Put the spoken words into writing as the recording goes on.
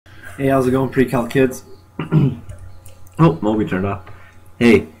Hey, how's it going, Precalc kids? Oh, Moby turned off.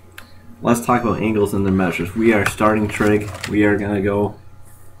 Hey, let's talk about angles and their measures. We are starting trig. We are going to go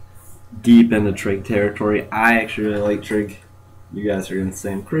deep into trig territory. I actually really like trig. You guys are going to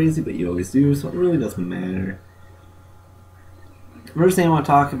say I'm crazy, but you always do, so it really doesn't matter. First thing I want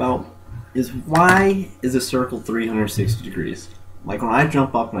to talk about is why is a circle 360 degrees? Like when I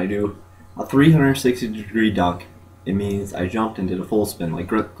jump up and I do a 360 degree dunk, it means I jumped and did a full spin like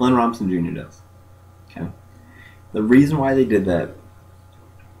Glenn Robinson Jr. does. Okay. The reason why they did that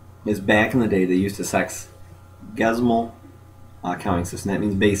is back in the day they used a sexagesimal counting system. That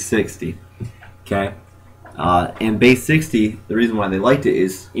means base 60. Okay. And base 60, the reason why they liked it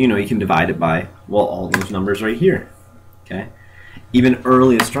is, you can divide it by, well, all those numbers right here. Okay. Even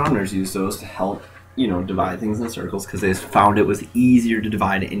early astronomers used those to help, divide things in circles because they found it was easier to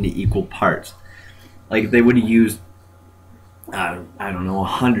divide it into equal parts. Like if they would have used, I don't know,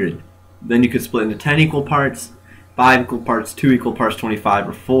 100, then you could split into 10 equal parts, 5 equal parts, 2 equal parts, 25,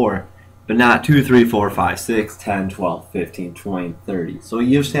 or 4, but not 2, 3, 4, 5, 6, 10, 12, 15, 20, 30. So you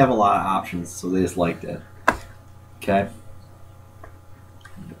used to have a lot of options, so they just liked it. Okay?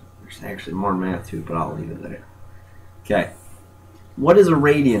 There's actually more math too, but I'll leave it there. Okay. What is a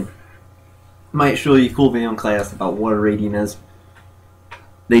radian? Might show you a cool video in class about what a radian is.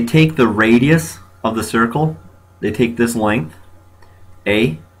 They take the radius of the circle, they take this length,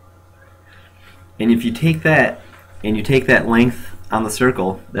 A, and if you take that and you take that length on the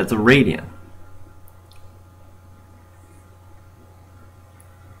circle, that's a radian.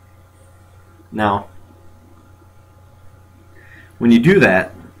 Now, when you do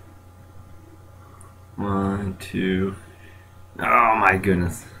that, 1, 2, oh my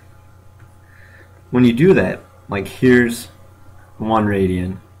goodness. When you do that, like here's 1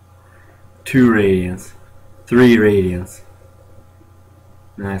 radian, 2 radians, 3 radians,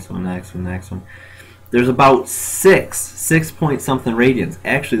 next one, next one, next one. There's about 6 point something radians.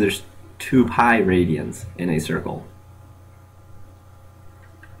 Actually, there's 2 pi radians in a circle.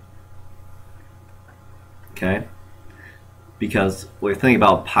 Okay? Because we're thinking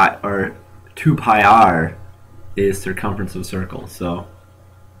about pi, or 2 pi r is circumference of a circle. So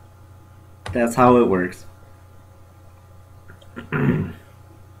that's how it works.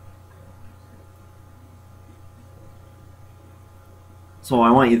 So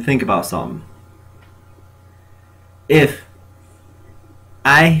I want you to think about something. If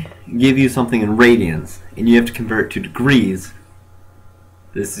I give you something in radians and you have to convert to degrees,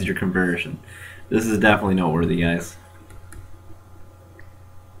 this is your conversion. This is definitely noteworthy, guys.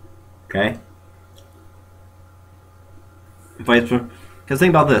 Okay? Because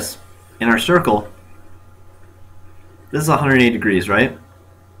think about this. In our circle, this is 180 degrees, right?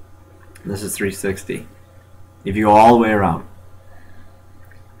 This is 360. If you go all the way around.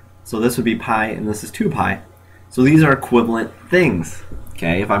 So this would be pi, and this is 2 pi. So these are equivalent things,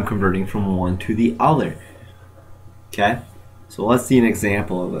 okay, if I'm converting from one to the other. Okay? So let's see an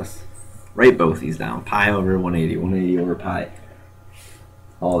example of this. Write both these down. Pi over 180, 180 over pi.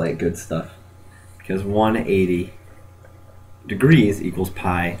 All that good stuff. Because 180 degrees equals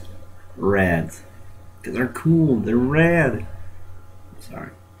pi rads. Because they're cool, they're rad.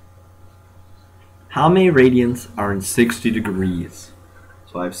 Sorry. How many radians are in 60 degrees?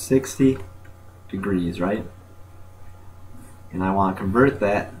 So I have 60 degrees, right? And I want to convert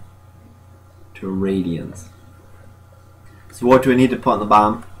that to radians. So what do I need to put on the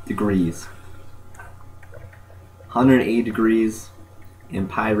bottom? Degrees. 180 degrees in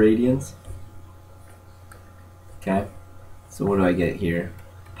pi radians. Okay? So what do I get here?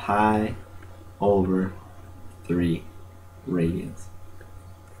 Pi over 3 radians.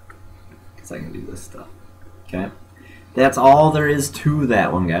 Because I can do this stuff. Okay? That's all there is to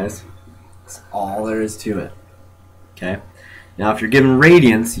that one, guys. That's all there is to it. Okay? Now, if you're given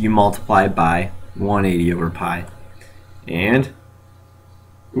radians, you multiply by 180 over pi. And,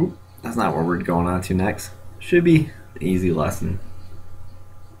 oop, that's not what we're going on to next. Should be an easy lesson.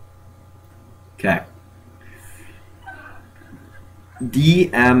 Okay.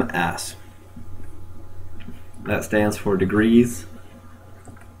 DMS. That stands for degrees,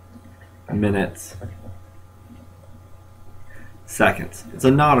 minutes, seconds. It's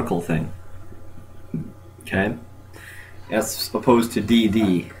a nautical thing. Okay? As opposed to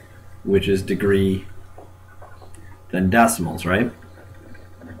DD, which is degree, then decimals, right?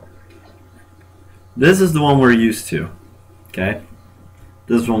 This is the one we're used to. Okay?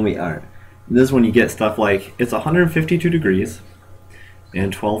 This is one we aren't. This is when you get stuff like it's 152 degrees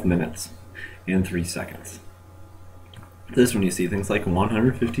and 12 minutes and 3 seconds. This one you see things like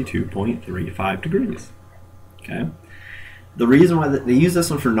 152.35 degrees. Okay? The reason why they use this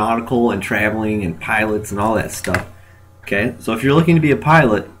one for nautical and traveling and pilots and all that stuff. Okay, so if you're looking to be a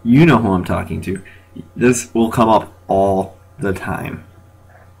pilot, you know who I'm talking to. This will come up all the time.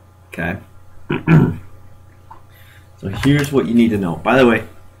 Okay. So here's what you need to know. By the way,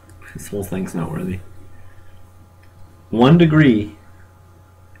 this whole thing's noteworthy. 1 degree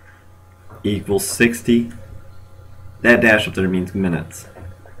equals 60. That dash up there means minutes.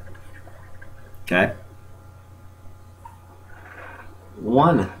 Okay?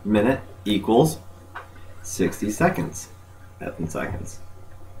 1 minute equals 60 seconds. That's in seconds.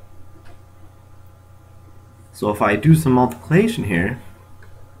 So if I do some multiplication here,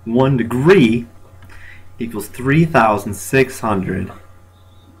 1 degree equals 3,600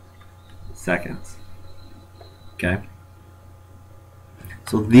 seconds. Okay?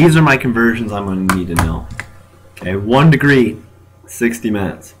 So these are my conversions I'm going to need to know. Okay, 1 degree, 60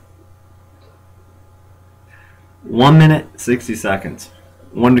 minutes. 1 minute, 60 seconds.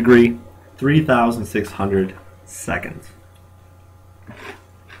 1 degree, 3,600 seconds.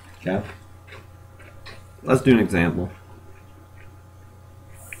 Okay? Let's do an example.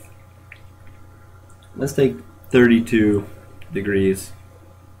 Let's take 32 degrees.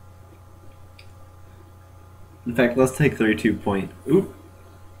 In fact, let's take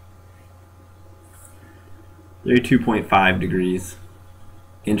 32.5 degrees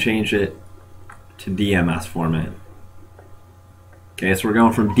and change it to DMS format. Okay, so we're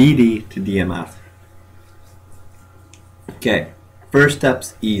going from DD to DMS. Okay, first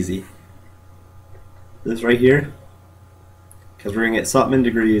step's easy. This right here, because we're going to get something in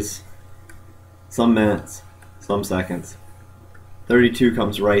degrees, some minutes, some seconds. 32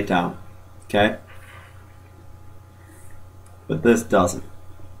 comes right down. Okay? But this doesn't.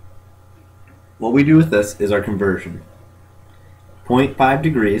 What we do with this is our conversion. 0.5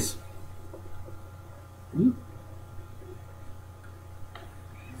 degrees.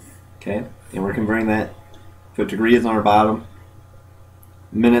 Okay, and we're converting that. Put degrees on our bottom,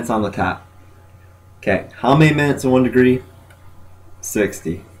 minutes on the top. Okay, how many minutes in 1 degree?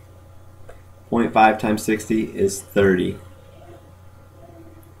 60. 0.5 times 60 is 30.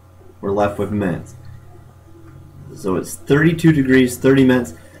 We're left with minutes. So it's 32 degrees, 30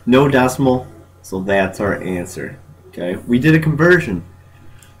 minutes, no decimal, so that's our answer. Okay, we did a conversion.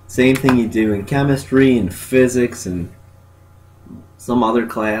 Same thing you do in chemistry and physics and some other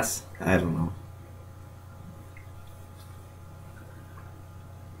class. I don't know.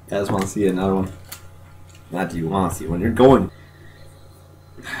 You guys want to see another one? Not do you want to see one. You're going.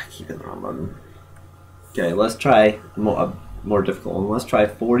 Keep it the wrong button. Okay, let's try a more difficult one. Let's try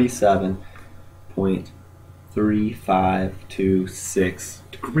 47.3526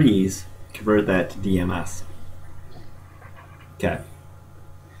 degrees. Convert that to DMS. Okay.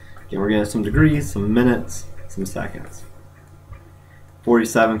 Again, we're going to have some degrees, some minutes, some seconds.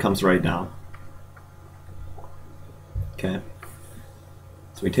 47 comes right down. Okay.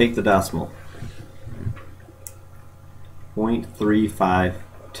 So we take the decimal.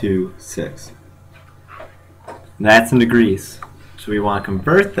 0.3526. That's in degrees. So we want to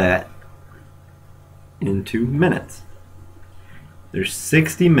convert that into minutes. There's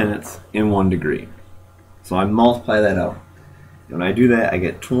 60 minutes in 1 degree. So I multiply that out. When I do that, I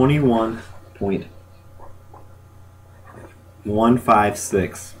get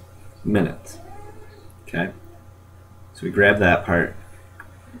 21.156 minutes. Okay? So we grab that part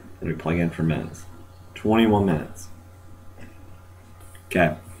and we plug in for minutes. 21 minutes.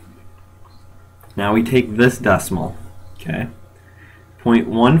 Okay. Now we take this decimal, okay,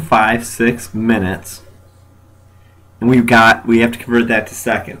 0.156 minutes, and we have to convert that to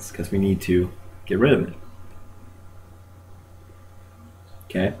seconds because we need to get rid of it.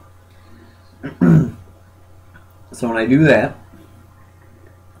 Okay. So when I do that,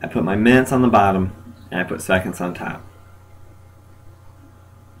 I put my minutes on the bottom and I put seconds on top.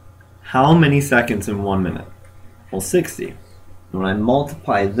 How many seconds in 1 minute? Well, 60. When I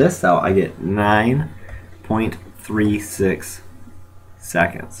multiply this out, I get 9.36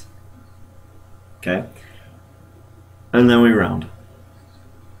 seconds. Okay? And then we round.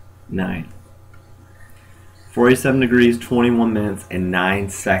 9. 47 degrees, 21 minutes, and 9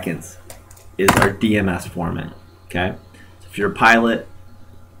 seconds is our DMS format. Okay? So if you're a pilot,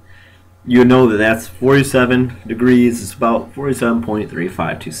 you know that that's 47 degrees. It's about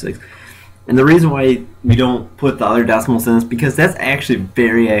 47.3526. And the reason why we don't put the other decimals in is because that's actually a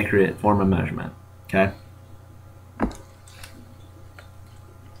very accurate form of measurement. Okay?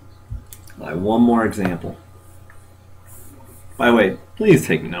 One more example. By the way, please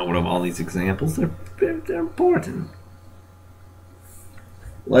take note of all these examples. They're important.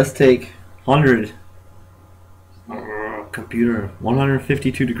 Let's take 100. Come computer,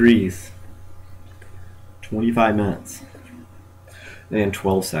 152 degrees, 25 minutes, and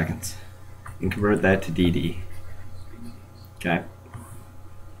 12 seconds. And convert that to DD. Okay.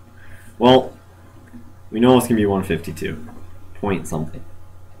 Well, we know it's going to be 152 point something.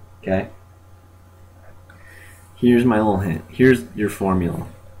 Okay. Here's my little hint. Here's your formula.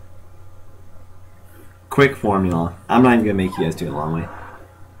 Quick formula. I'm not even going to make you guys do it a long way.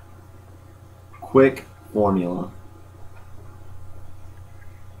 Quick formula.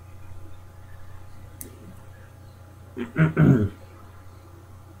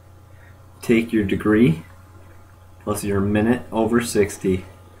 Take your degree plus your minute over 60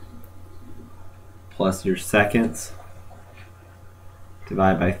 plus your seconds,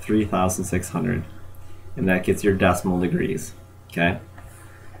 divide by 3,600, and that gets your decimal degrees. Okay,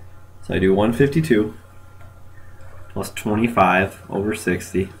 so I do 152 plus 25 over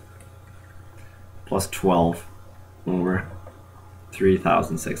 60 plus 12 over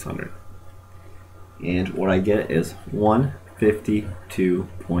 3,600, and what I get is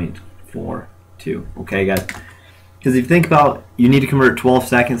 152.42. Okay, guys, because if you think about, you need to convert 12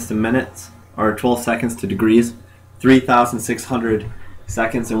 seconds to minutes, or 12 seconds to degrees. 3,600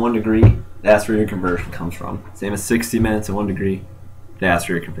 seconds in 1 degree, that's where your conversion comes from. Same as 60 minutes in 1 degree, that's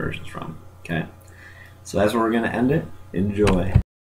where your conversion is from. Okay, so that's where we're going to end it. Enjoy.